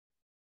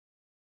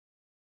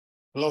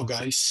Hello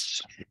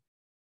guys,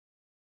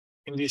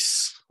 in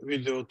this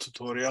video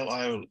tutorial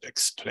I will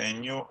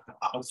explain you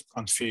how to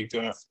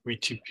configure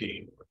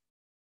VTP.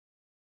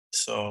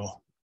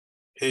 So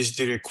here's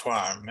the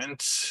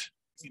requirements.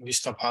 In this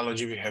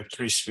topology we have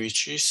 3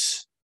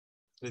 switches.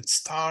 Let's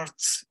start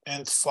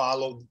and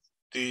follow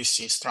this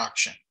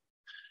instruction.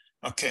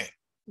 Okay,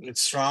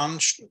 let's run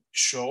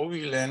show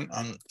VLAN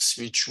on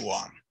switch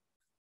 1.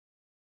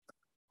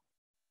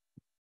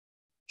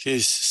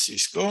 Here's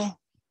Cisco,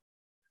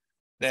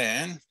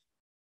 then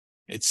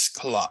it's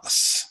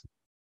class.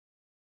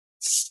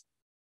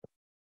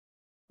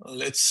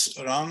 Let's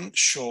run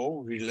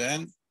show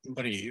VLAN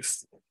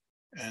brief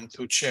and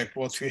to check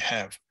what we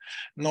have.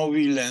 No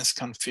VLANs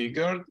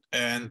configured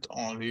and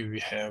only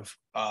we have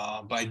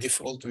by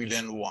default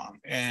VLAN 1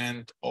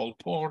 and all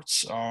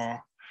ports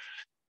are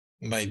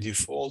by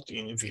default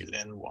in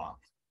VLAN 1.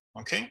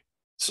 Okay,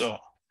 so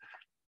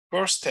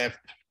first step,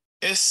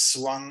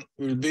 S1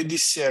 will be the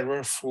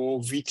server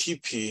for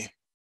VTP.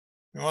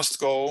 You must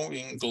go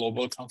in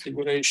global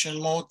configuration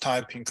mode,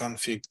 type in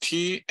config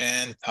T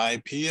and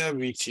type here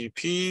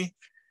VTP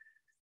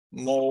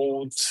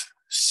mode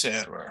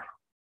server.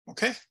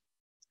 Okay,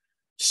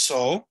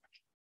 so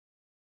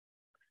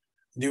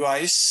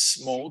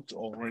device mode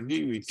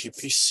already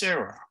VTP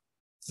server.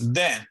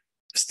 Then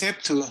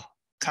step 2,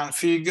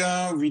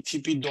 configure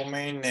VTP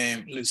domain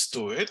name. Let's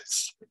do it.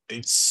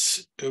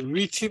 It's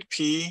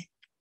VTP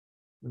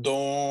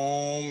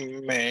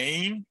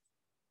domain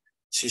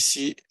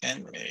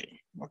CCNA.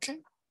 Okay,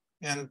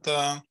 and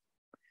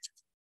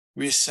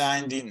we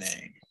assign the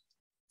name.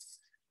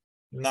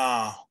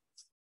 Now,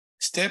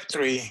 step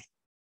 3,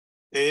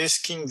 they're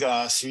asking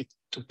us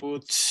to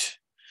put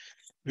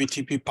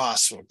VTP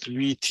password.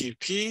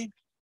 VTP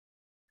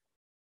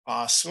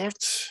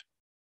password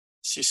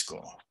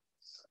Cisco.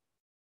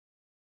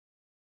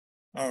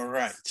 All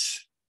right,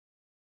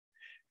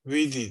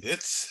 we did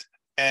it.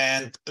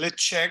 And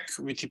let's check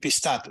VTP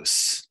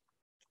status.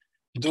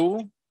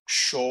 Do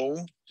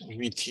show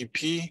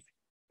VTP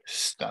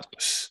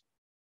status.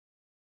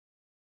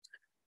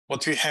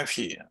 What we have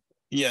here?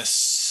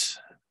 Yes,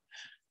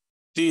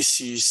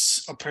 this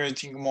is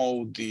operating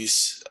mode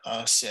is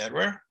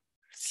server.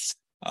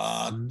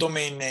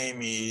 Domain name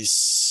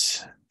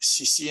is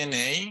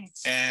CCNA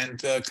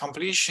and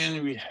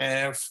completion we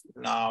have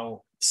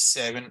now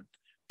 7%.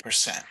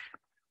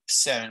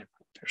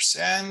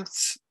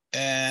 7%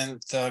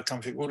 and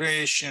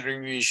configuration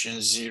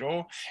revision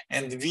 0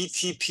 and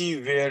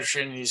VTP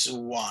version is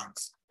 1.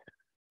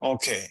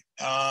 Okay,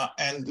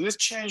 and let's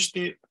change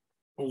the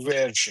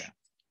version.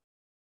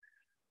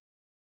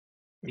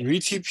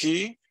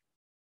 VTP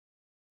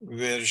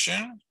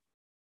version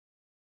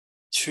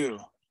 2.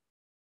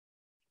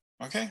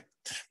 Okay,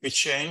 we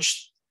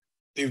changed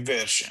the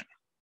version.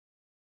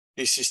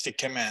 This is the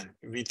command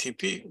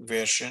VTP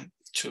version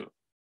 2.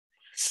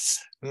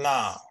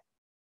 Now,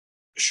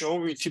 show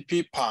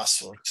VTP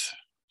password.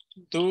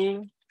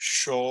 Do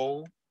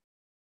show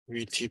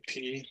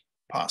VTP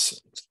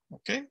password.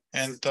 Okay,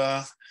 and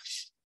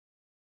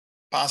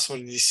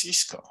password is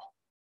Cisco.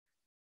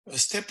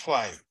 Step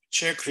 5,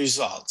 check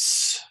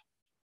results.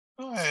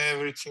 Oh,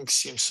 everything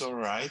seems all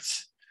right.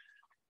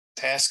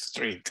 Task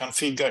 3,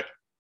 configure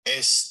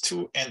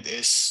S2 and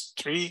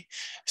S3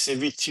 as a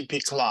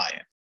VTP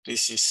client.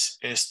 This is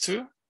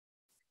S2.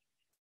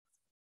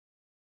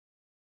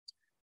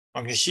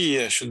 Okay,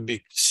 here should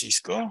be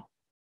Cisco.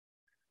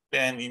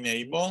 Then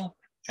enable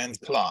and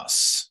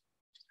class.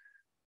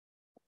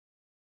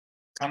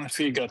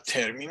 Configure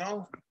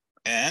terminal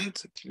and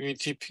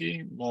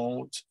VTP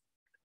mode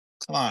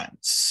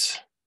clients.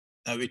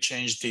 Now we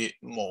change the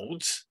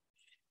mode.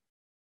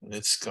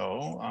 Let's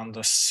go on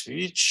the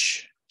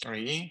switch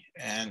 3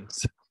 and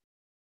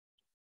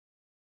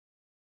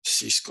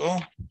Cisco.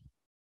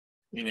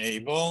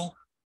 Enable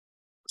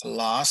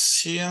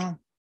class here.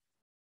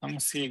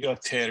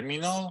 Configure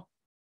terminal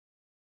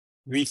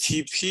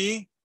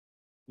VTP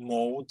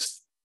mode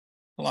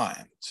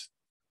client.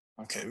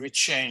 Okay, we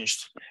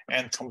changed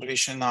and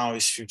completion now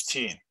is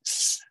 15.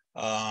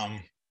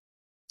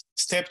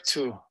 Step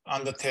 2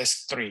 under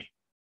task 3.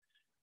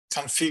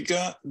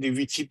 Configure the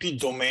VTP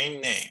domain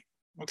name.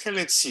 Okay,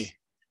 let's see.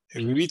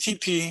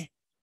 VTP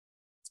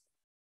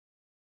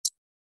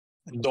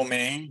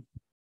domain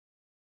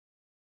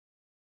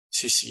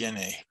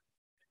CCNA.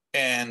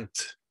 And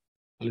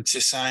let's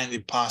assign the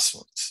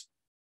password.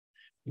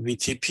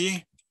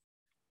 VTP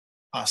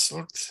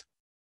password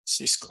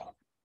Cisco.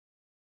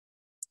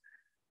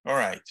 All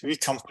right, we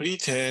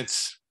completed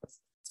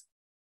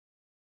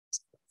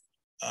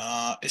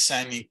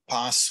assigning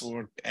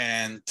password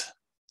and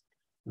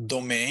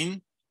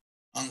domain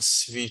on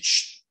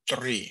switch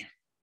 3.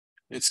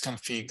 Let's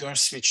configure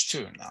switch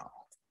 2 now.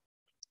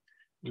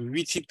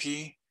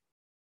 VTP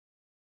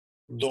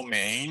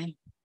domain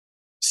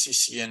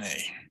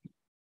CCNA.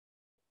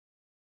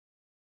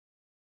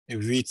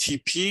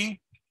 VTP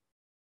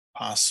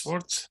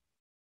password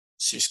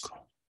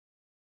Cisco.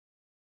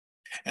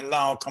 And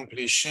now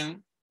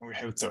completion, we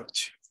have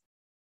 30.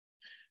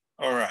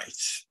 All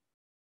right.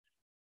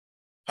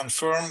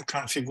 confirm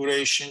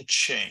configuration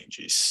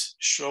changes.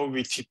 Show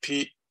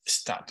VTP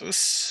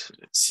status.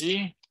 Let's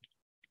see.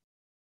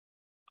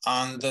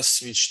 On the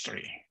switch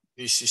 3.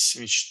 This is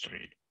switch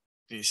 3.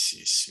 This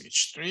is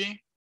switch 3.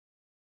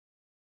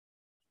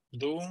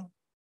 Do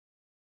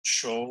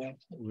show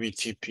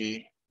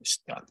VTP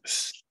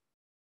status.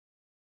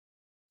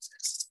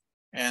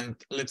 And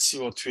let's see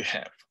what we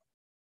have.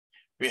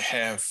 We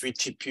have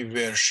VTP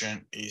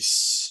version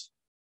is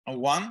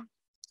 1.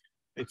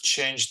 It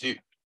changed the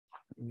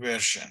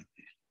version.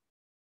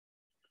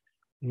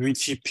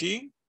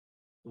 VTP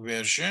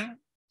version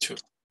 2.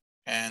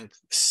 And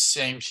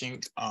same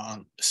thing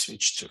on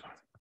switch 2.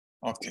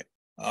 Okay,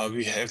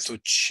 we have to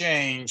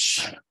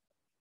change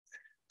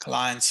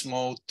client's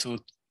mode to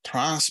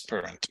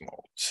transparent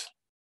mode.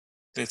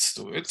 Let's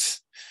do it.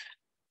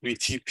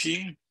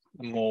 VTP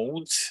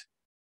mode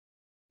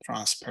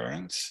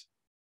transparent.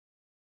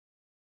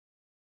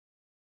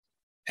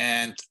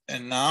 And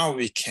now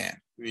we can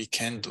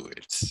do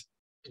it.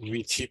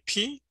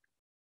 VTP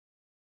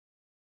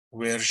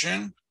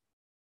version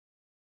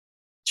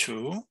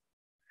 2.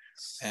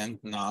 And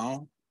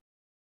now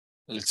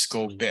let's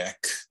go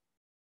back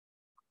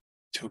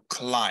to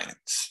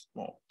client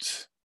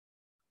mode.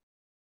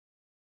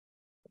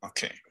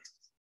 Okay,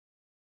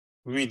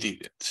 we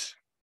did it.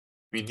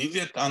 We did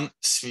it on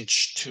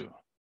switch 2.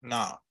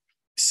 Now,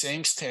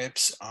 same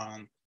steps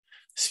on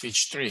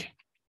switch 3.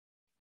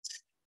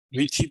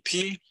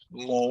 VTP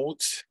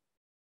mode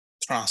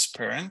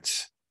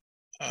transparent,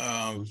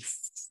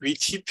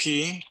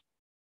 VTP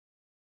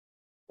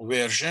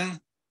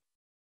version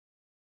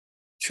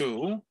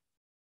 2,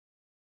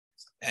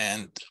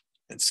 and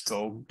let's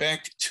go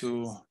back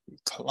to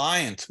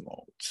client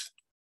mode.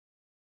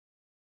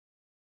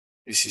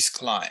 This is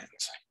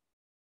client.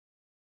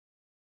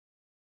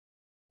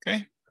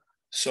 Okay,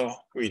 so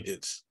we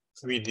did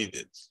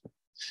it.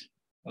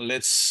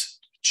 Let's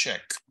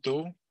check.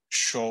 Do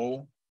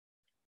show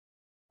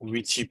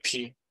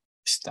VTP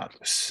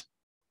status.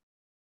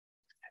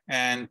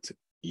 And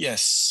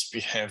yes, we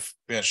have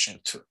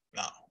version 2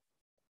 now.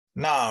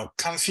 Now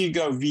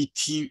configure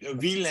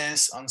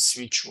VLANs on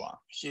switch 1.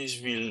 Here's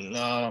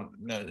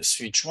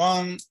switch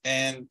 1,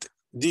 and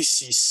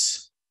this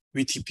is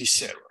VTP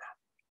server.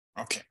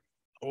 Okay,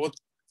 what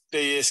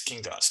they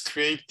asking us?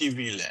 Create the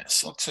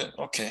VLANs.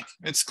 Okay,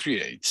 let's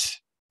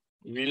create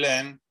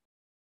VLAN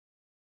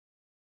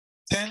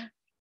 10,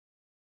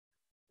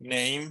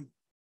 name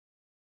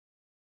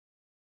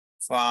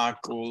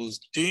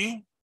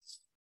faculty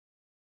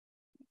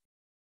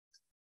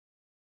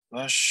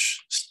 /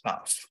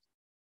 staff.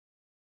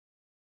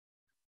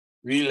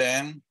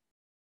 VLAN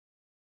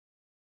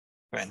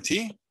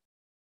 20,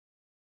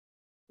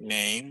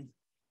 name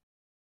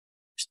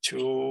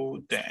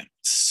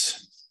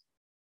students.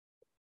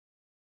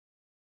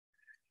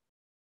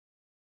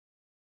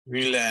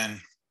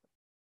 VLAN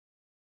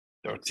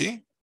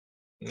 30,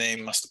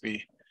 name must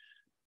be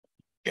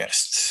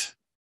guest.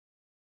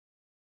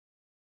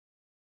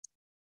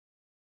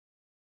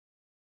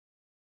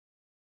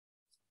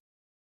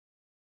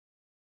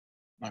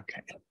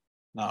 Okay,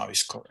 now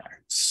it's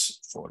correct.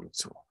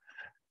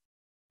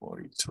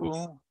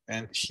 42,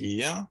 and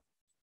here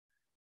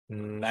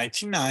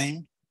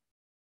 99,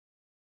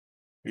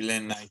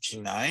 VLAN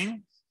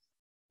 99,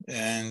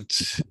 and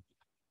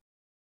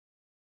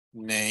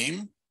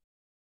name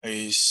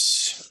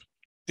is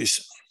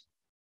this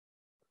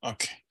one.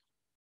 Okay,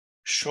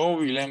 show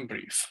VLAN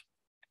brief.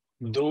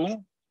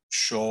 Do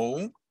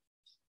show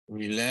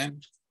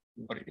VLAN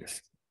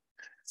brief.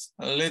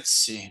 Let's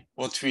see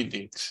what we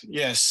did.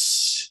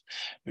 Yes,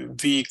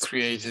 we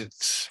created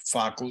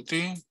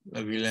faculty,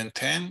 VLAN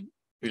 10,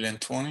 VLAN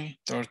 20,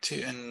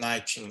 30, and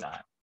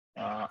 99.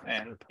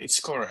 And it's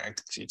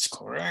correct. It's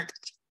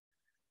correct.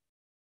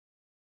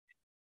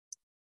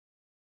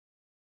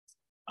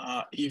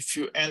 If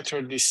you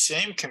enter the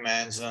same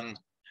commands on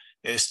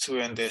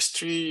S2 and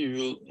S3, you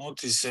will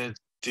notice that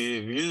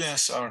the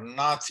VLANs are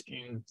not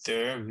in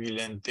the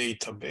VLAN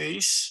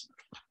database.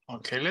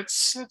 Okay,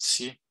 let's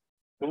see.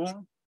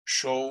 Do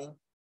show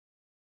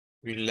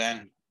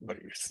VLAN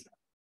brief.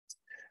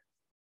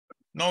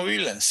 No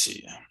VLANs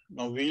here.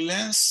 No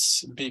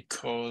VLANs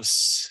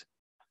because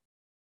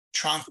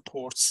trunk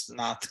ports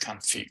not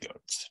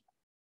configured.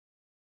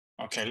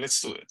 Okay, let's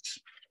do it.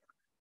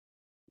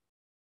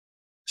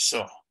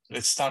 So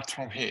let's start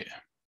from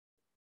here.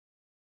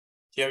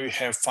 Here we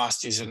have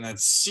fast Ethernet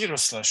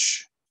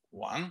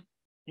 0/1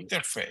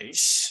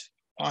 interface,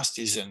 fast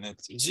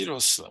Ethernet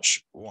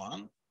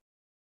 0/1.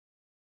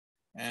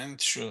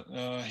 And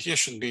here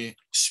should be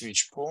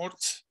switch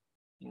port,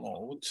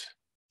 mode,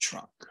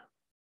 trunk.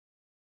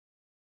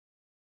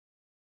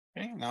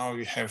 Okay, now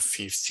we have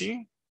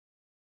 50.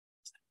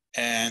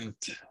 And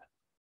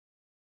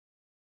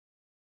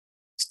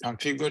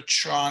configure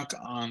trunk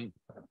on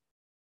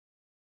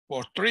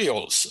port 3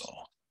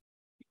 also.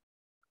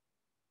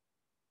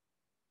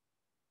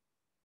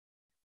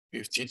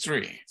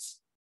 53.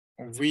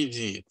 We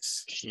did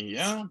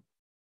here.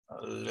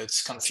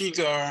 Let's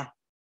configure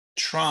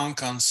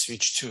trunk on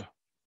switch 2.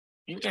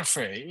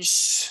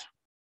 Interface.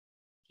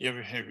 Here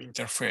we have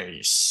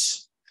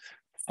interface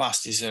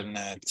fast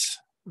Ethernet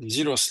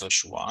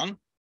 0/1,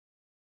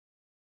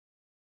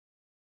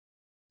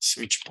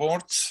 switch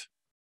port,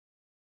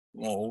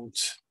 mode,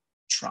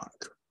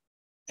 trunk.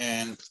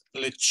 And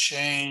let's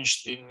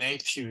change the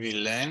native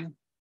VLAN,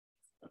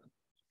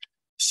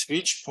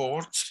 switch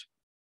port,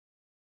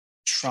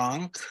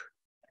 trunk,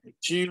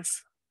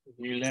 native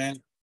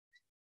VLAN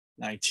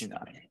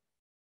 99.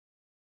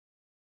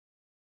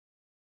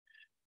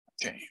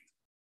 Okay.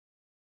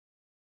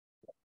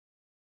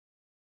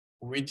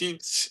 We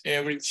did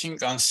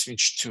everything on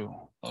switch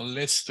 2.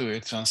 Let's do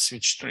it on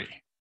switch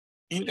 3.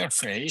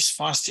 Interface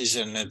fast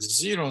Ethernet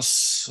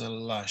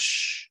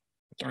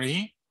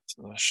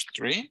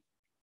 0/3/3,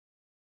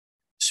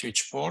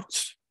 switch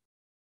port,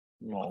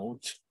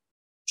 mode,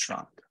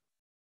 trunk.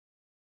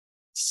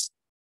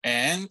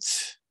 And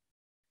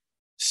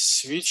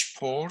switch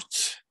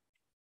port,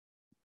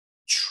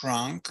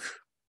 trunk,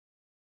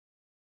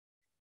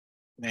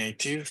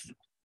 native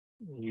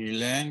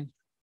VLAN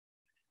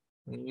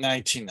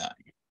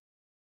 99.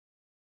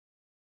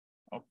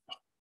 Oh.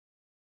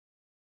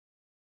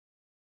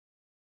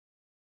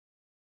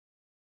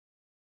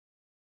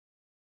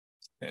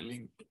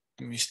 Spelling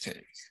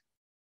mistake.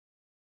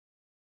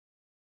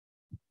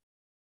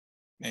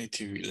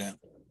 Native VLAN.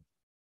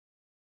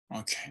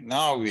 Okay,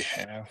 now we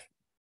have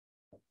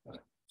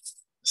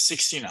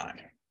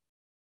 69.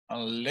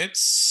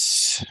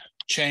 Let's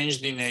change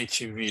the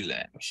native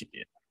VLAN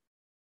here.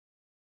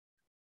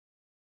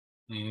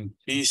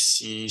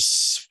 This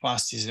is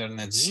fast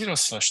Ethernet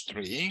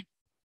 0/3,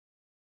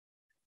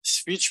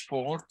 switch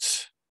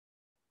port,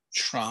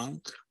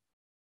 trunk,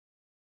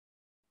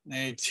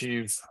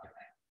 native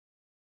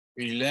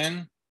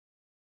VLAN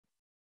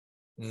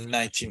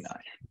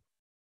 99.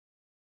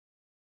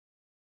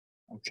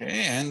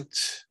 Okay, and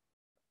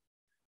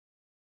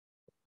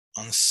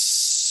on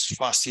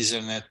fast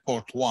Ethernet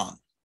port 1,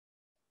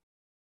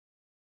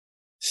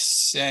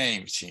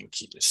 same thing,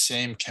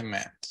 same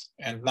command.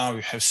 And now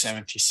we have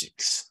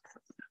 76.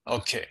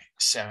 Okay,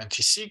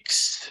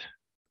 76.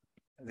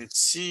 Let's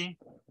see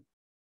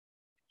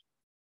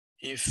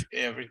if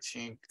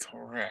everything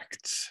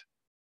correct.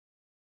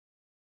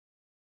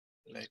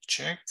 Let's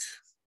check.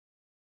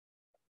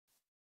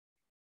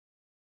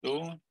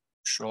 To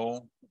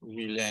show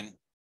VLAN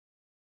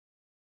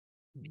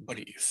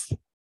brief.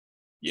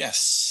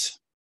 Yes,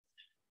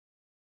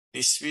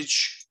 this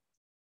switch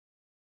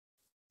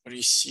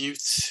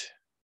received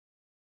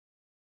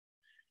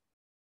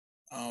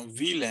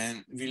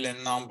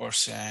VLAN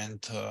numbers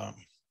and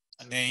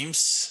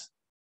names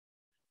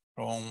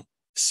from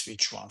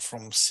switch 1,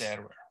 from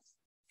server,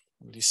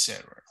 this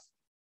server.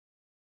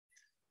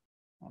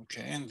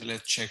 Okay, and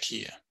let's check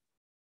here.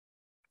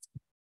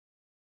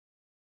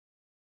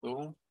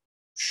 To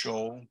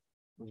show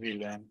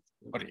VLAN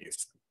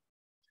brief.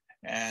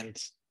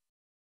 And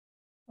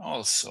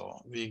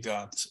also we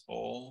got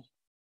all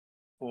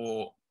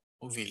 4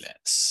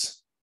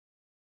 VLANs,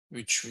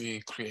 which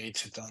we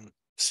created on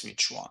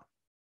switch 1.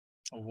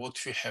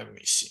 What we have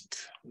missing?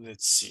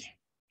 Let's see.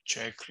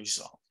 Check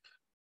result.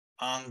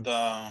 On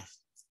the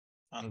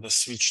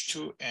switch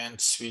 2 and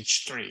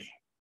switch 3,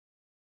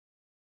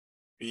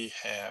 we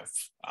have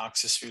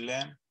access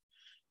VLAN.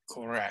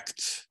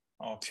 Correct.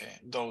 Okay,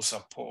 those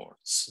are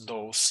ports.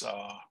 Those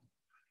are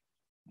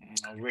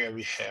where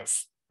we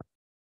have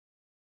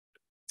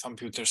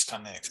computers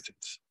connected.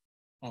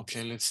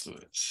 Okay, let's do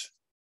it.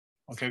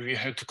 Okay, we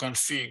have to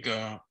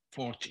configure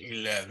port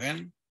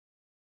 11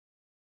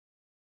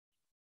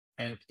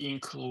 and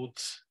include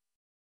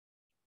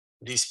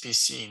this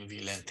PC in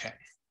VLAN 10.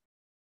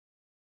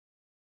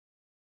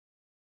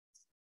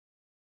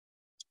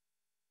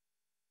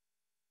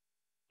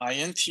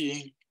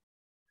 INT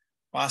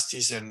fast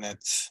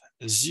Ethernet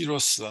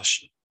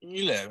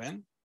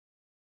 0/11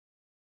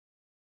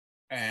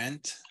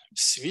 and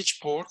switch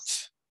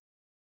port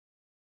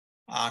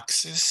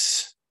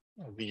access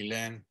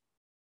VLAN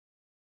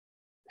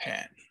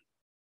 10.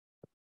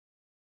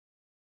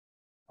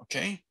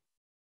 Okay.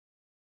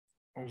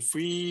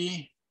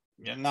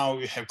 Now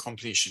we have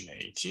completion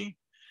 80.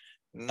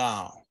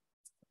 Now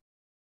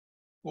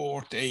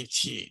port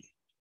 18.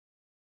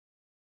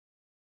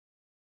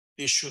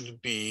 This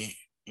should be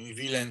in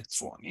VLAN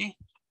 20.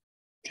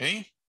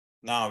 Okay.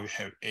 Now we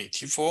have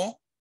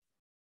 84.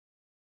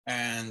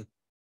 And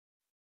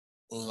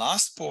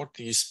last port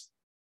is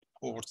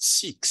port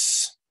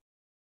 6.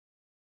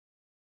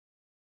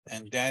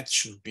 And that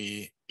should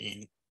be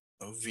in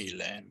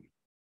VLAN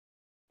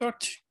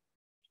 30.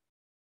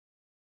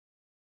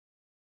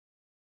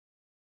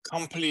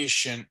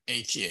 Completion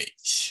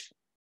 88.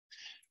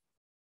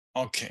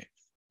 Okay,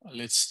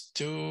 let's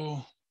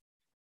do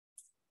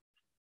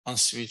on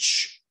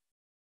switch.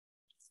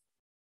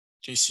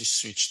 This is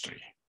switch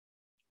 3.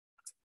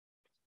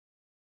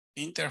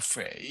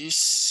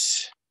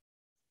 Interface.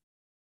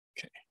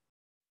 Okay.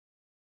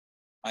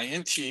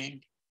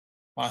 INT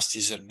fast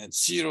Ethernet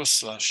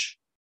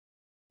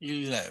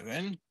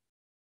 0/11.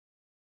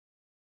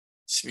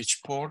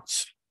 Switch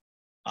port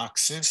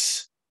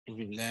access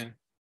VLAN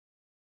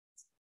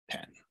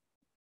 10.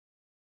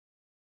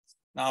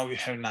 Now we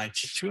have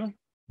 92.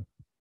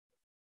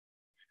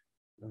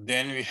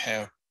 Then we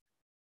have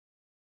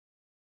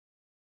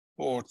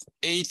port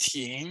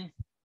 18,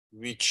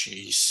 which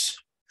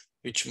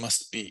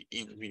must be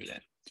in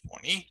VLAN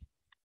 20.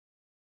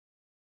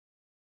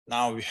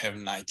 Now we have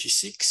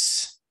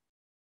 96,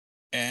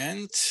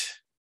 and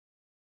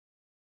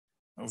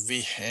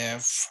we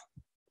have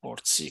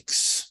port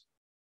 6,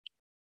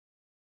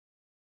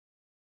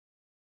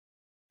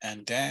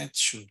 and that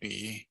should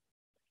be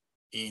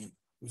in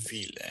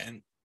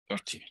VLAN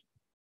 30.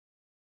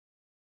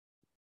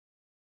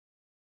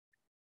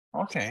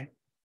 Okay,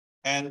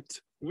 and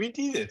we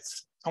did it.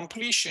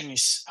 Completion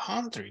is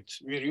 100.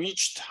 We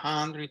reached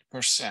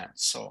 100%.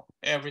 So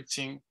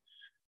everything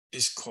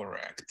is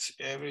correct.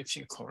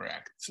 Everything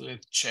correct.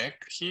 Let's check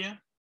here.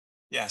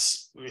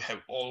 Yes, we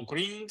have all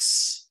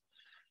greens.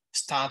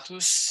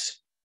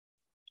 Status.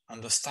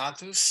 On the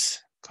status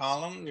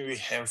column, we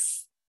have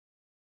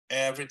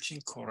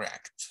everything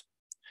correct.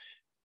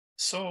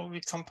 So we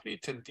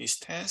completed this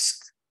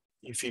task.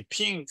 If we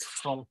ping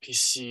from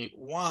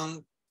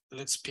PC1,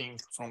 let's ping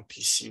from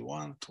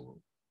PC1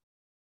 to,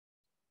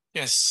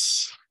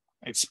 yes,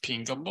 it's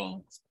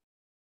pingable.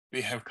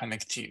 We have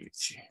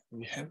connectivity.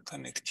 We have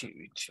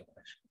connectivity.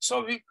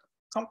 So we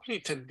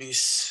completed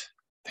this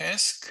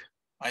task.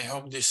 I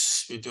hope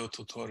this video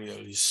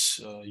tutorial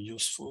is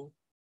useful.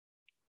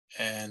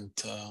 And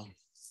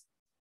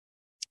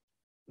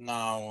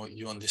now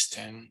you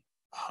understand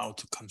how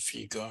to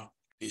configure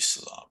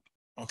this lab.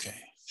 Okay,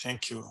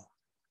 thank you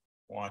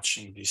for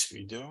watching this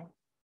video.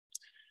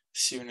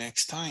 See you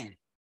next time.